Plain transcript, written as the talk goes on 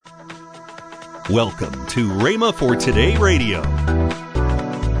Welcome to Rhema for Today Radio.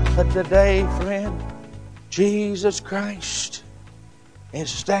 But today, friend, Jesus Christ is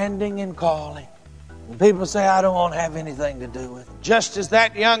standing and calling. And people say, I don't want to have anything to do with it. Just as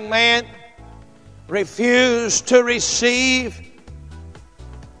that young man refused to receive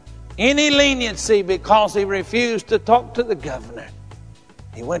any leniency because he refused to talk to the governor,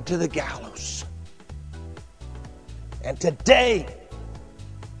 he went to the gallows. And today,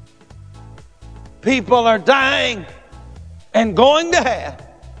 people are dying and going to hell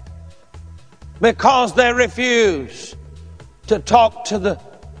because they refuse to talk to the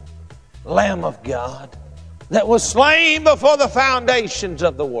Lamb of God that was slain before the foundations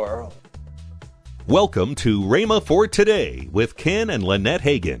of the world. Welcome to Rhema for Today with Ken and Lynette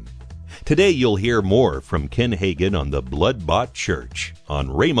Hagin. Today you'll hear more from Ken Hagin on the Blood-Bought Church on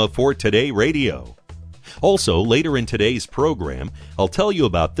Rhema for Today Radio. Also, later in today's program, I'll tell you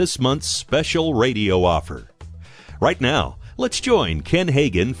about this month's special radio offer. Right now, let's join Ken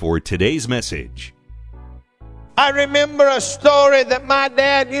Hagin for today's message. I remember a story that my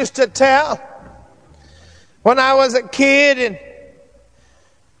dad used to tell when I was a kid, and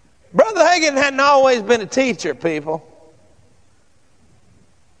Brother Hagin hadn't always been a teacher, people.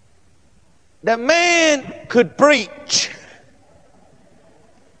 The man could preach.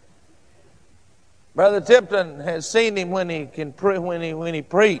 Brother Tipton has seen him when he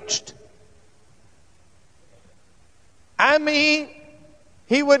preached. I mean,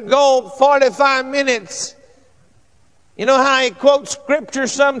 he would go 45 minutes. You know how he quotes scripture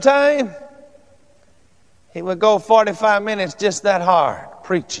sometime? He would go 45 minutes just that hard,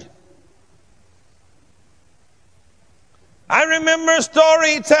 preaching. I remember a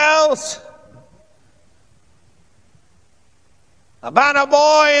story he tells about a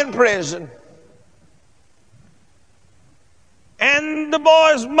boy in prison. And the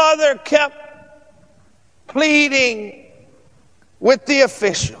boy's mother kept pleading with the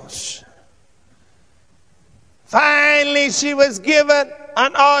officials. Finally, she was given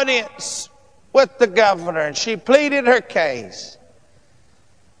an audience with the governor, and she pleaded her case.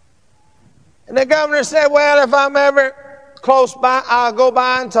 And the governor said, well, if I'm ever close by, I'll go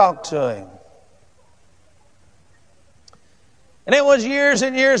by and talk to him. And it was years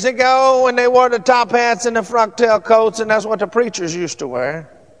and years ago when they wore the top hats and the frock-tail coats, and that's what the preachers used to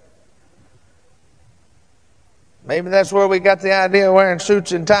wear. Maybe that's where we got the idea of wearing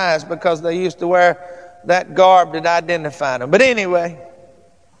suits and ties, because they used to wear that garb that identified them. But anyway,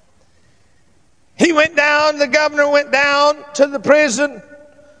 the governor went down to the prison,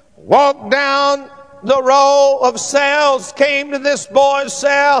 walked down the row of cells, came to this boy's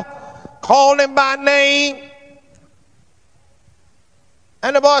cell, called him by name.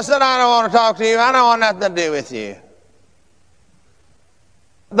 And the boy said, I don't want to talk to you. I don't want nothing to do with you.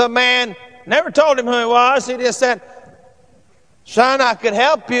 The man never told him who he was. He just said, son, I could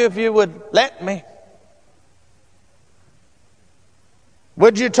help you if you would let me.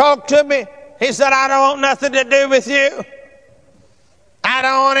 Would you talk to me? He said, I don't want nothing to do with you. I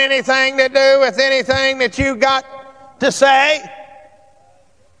don't want anything to do with anything that you got to say.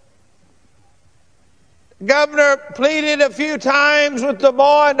 Governor pleaded a few times with the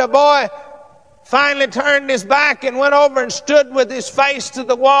boy, and the boy finally turned his back and went over and stood with his face to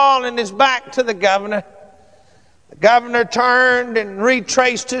the wall and his back to the governor. The governor turned and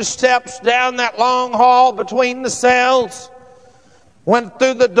retraced his steps down that long hall between the cells, went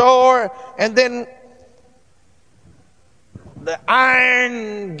through the door, and then the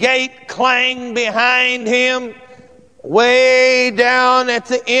iron gate clanged behind him way down at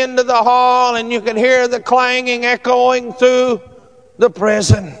the end of the hall, and you could hear the clanging echoing through the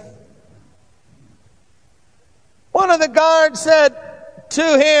prison. One of the guards said to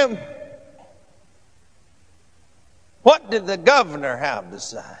him, what did the governor have to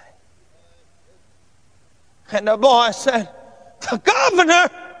say? And the boy said, the governor?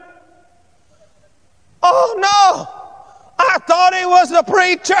 Oh no, I thought he was a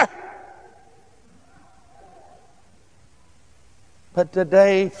preacher. But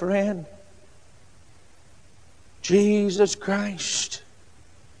today, friend, Jesus Christ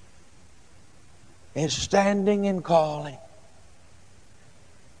is standing and calling.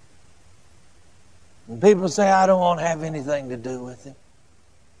 And people say, I don't want to have anything to do with him.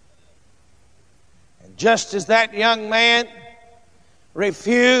 And just as that young man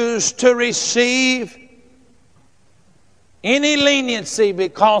refused to receive any leniency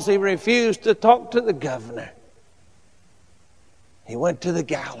because he refused to talk to the governor, he went to the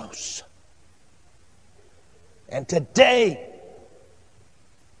gallows. And today,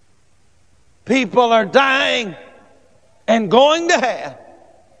 people are dying and going to hell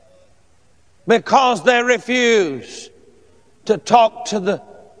because they refuse to talk to the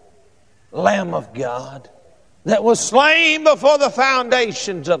Lamb of God that was slain before the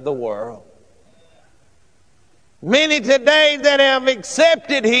foundations of the world. Many today that have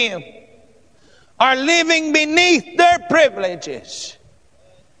accepted Him are living beneath their privileges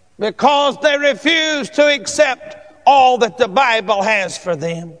because they refuse to accept all that the Bible has for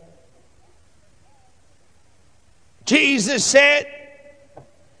them. Jesus said,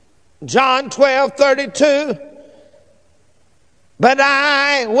 John 12:32, "But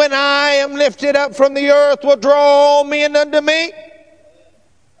I, when I am lifted up from the earth, will draw all men unto me."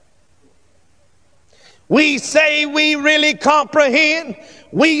 We say we really comprehend.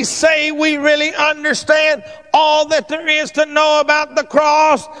 We say we really understand all that there is to know about the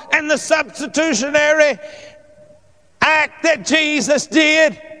cross and the substitutionary act that Jesus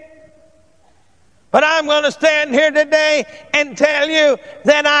did. But I'm going to stand here today and tell you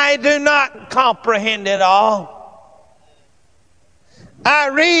that I do not comprehend it all. I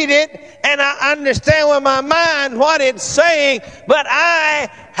read it and I understand with my mind what it's saying, but I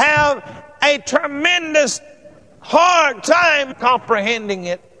have a tremendous hard time comprehending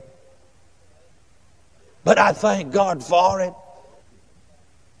it. But I thank God for it.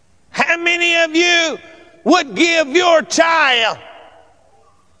 How many of you would give your child?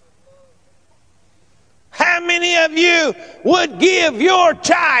 How many of you would give your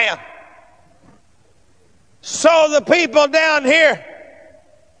child so the people down here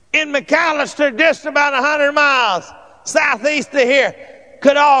in McAllister, just about 100 miles southeast of here,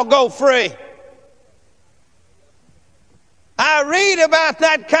 could all go free? I read about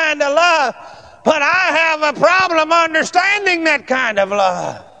that kind of love, but I have a problem understanding that kind of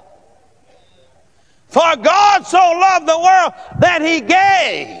love. For God so loved the world that He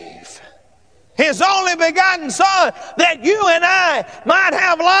gave His only begotten Son, that you and I might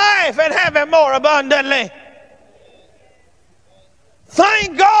have life and have it more abundantly.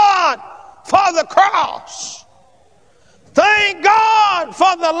 Thank God for the cross. Thank God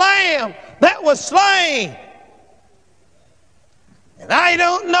for the Lamb that was slain. And I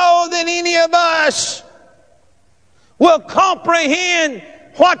don't know that any of us will comprehend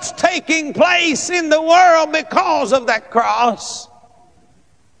what's taking place in the world because of that cross.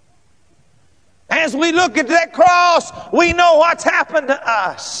 As we look at that cross, we know what's happened to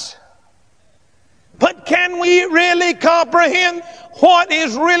us. But can we really comprehend what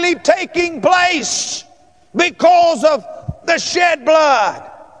is really taking place because of the shed blood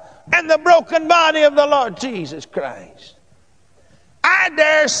and the broken body of the Lord Jesus Christ? I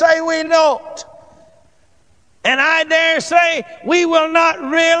dare say we don't. And I dare say we will not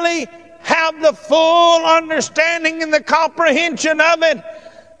really have the full understanding and the comprehension of it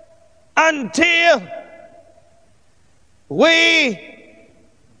until we,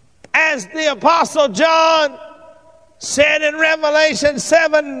 as the Apostle John said in Revelation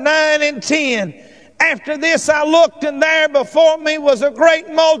 7, 9, and 10, "After this I looked, and there before me was a great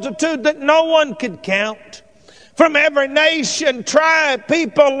multitude that no one could count, from every nation, tribe,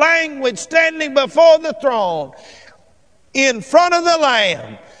 people, language, standing before the throne in front of the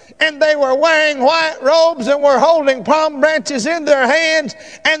Lamb. And they were wearing white robes and were holding palm branches in their hands.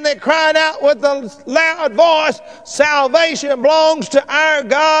 And they cried out with a loud voice, 'Salvation belongs to our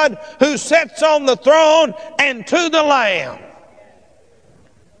God who sits on the throne and to the Lamb.'"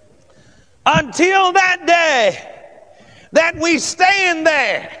 Until that day that we stand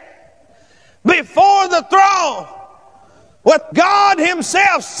there before the throne with God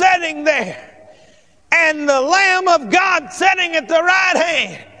Himself sitting there and the Lamb of God sitting at the right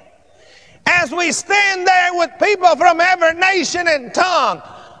hand, as we stand there with people from every nation and tongue,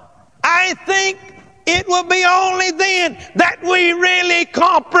 I think it will be only then that we really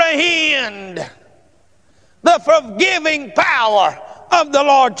comprehend the forgiving power of the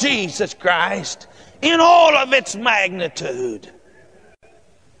Lord Jesus Christ in all of its magnitude.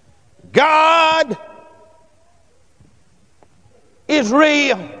 God is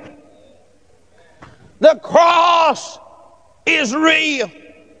real. The cross is real.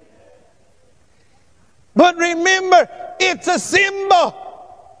 But remember, it's a symbol.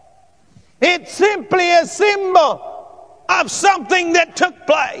 It's simply a symbol of something that took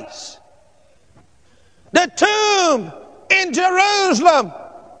place. The tomb in Jerusalem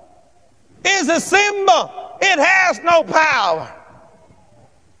is a symbol. It has no power.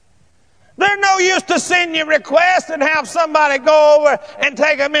 There's no use to send you requests and have somebody go over and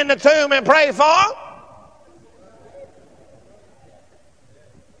take them in the tomb and pray for them.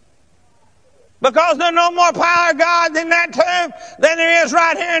 Because there's no more power of God in that tomb than there is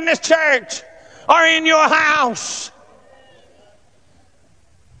right here in this church or in your house.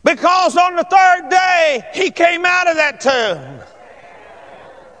 Because on the third day, he came out of that tomb.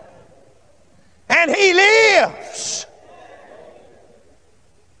 And he lives.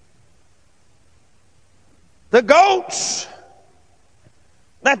 The goats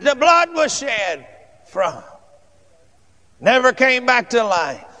that the blood was shed from never came back to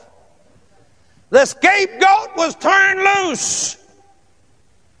life. The scapegoat was turned loose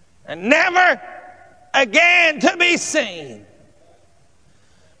and never again to be seen.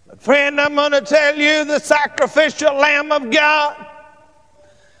 But friend, I'm going to tell you, the sacrificial Lamb of God,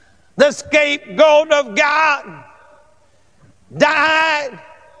 the scapegoat of God, died,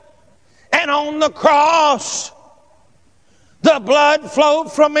 and on the cross the blood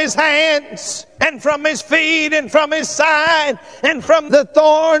flowed from his hands and from his feet and from his side and from the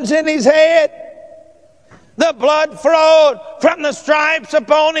thorns in his head. The blood flowed from the stripes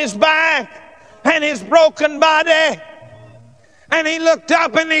upon his back and his broken body. And he looked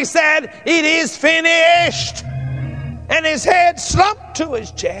up and he said, "It is finished." And his head slumped to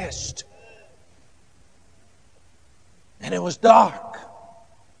his chest. And it was dark.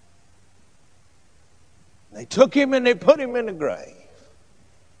 They took him and they put him in the grave.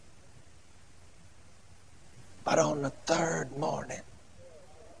 But on the third morning,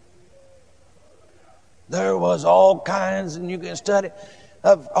 there was all kinds, and you can study,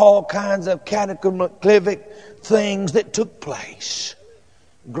 of all kinds of cataclysmic things that took place.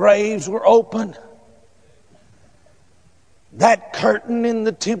 Graves were opened. That curtain in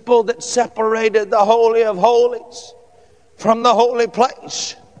the temple that separated the Holy of Holies from the holy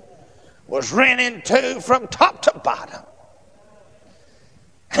place was rent in two from top to bottom.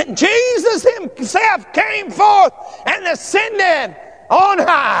 And Jesus himself came forth and ascended on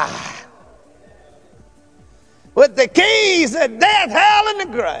high with the keys of death, hell, and the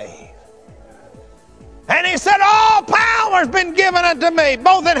grave. And he said, "All power has been given unto me,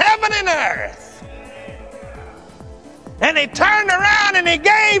 both in heaven and earth." And he turned around and he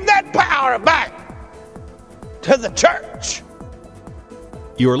gave that power back to the church.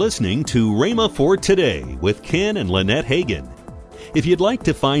 You're listening to Rhema for Today with Ken and Lynette Hagin. If you'd like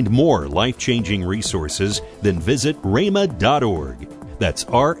to find more life-changing resources, then visit rhema.org. That's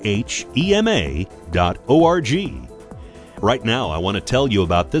RHEMA.org. Right now, I want to tell you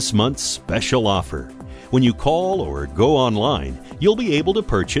about this month's special offer. When you call or go online, you'll be able to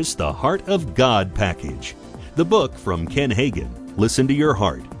purchase the Heart of God package, the book from Ken Hagin, Listen to Your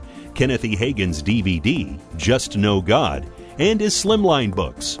Heart, Kenneth E. Hagin's DVD, Just Know God, and his Slimline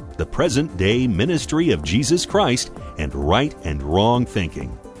books, The Present Day Ministry of Jesus Christ and Right and Wrong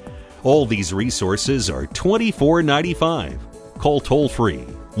Thinking. All these resources are $24.95. Call toll-free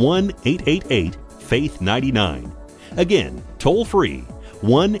 1-888-FAITH-99. Again, toll-free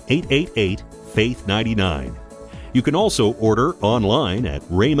 1-888-FAITH-99. You can also order online at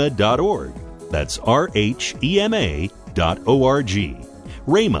rhema.org. That's RHEMA.org.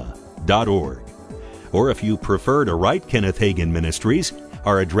 rhema.org. Or if you prefer to write Kenneth Hagin Ministries,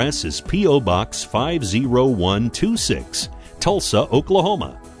 our address is P.O. Box 50126, Tulsa,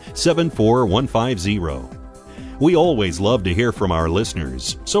 Oklahoma, 74150. We always love to hear from our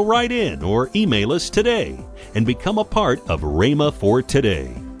listeners, so write in or email us today and become a part of Rhema for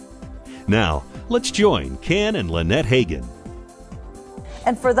Today. Now, let's join Ken and Lynette Hagin.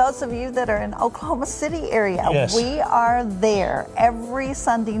 And for those of you that are in Oklahoma City area, yes, we are there every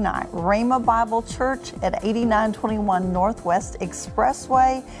Sunday night. Rhema Bible Church at 8921 Northwest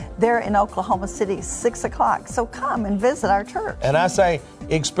Expressway there in Oklahoma City, 6 o'clock. So come and visit our church. And I say,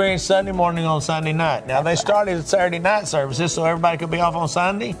 experience Sunday morning on Sunday night. Now, they started at Saturday night services so everybody could be off on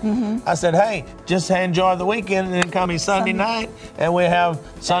Sunday. Mm-hmm. I said, hey, just enjoy the weekend and then come in Sunday night, and we have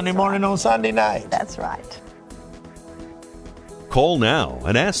Sunday morning on Sunday night. That's right. Call now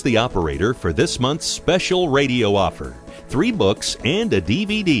and ask the operator for this month's special radio offer, 3 books and a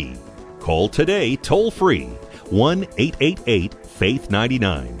DVD. Call today toll-free,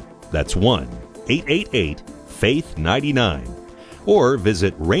 1-888-FAITH-99. That's 1-888-FAITH-99. Or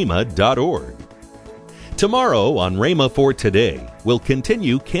visit rhema.org. Tomorrow on Rhema for Today, we'll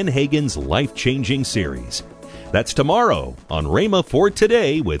continue Ken Hagin's life-changing series. That's tomorrow on Rhema for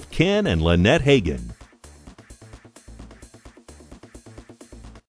Today with Ken and Lynette Hagin.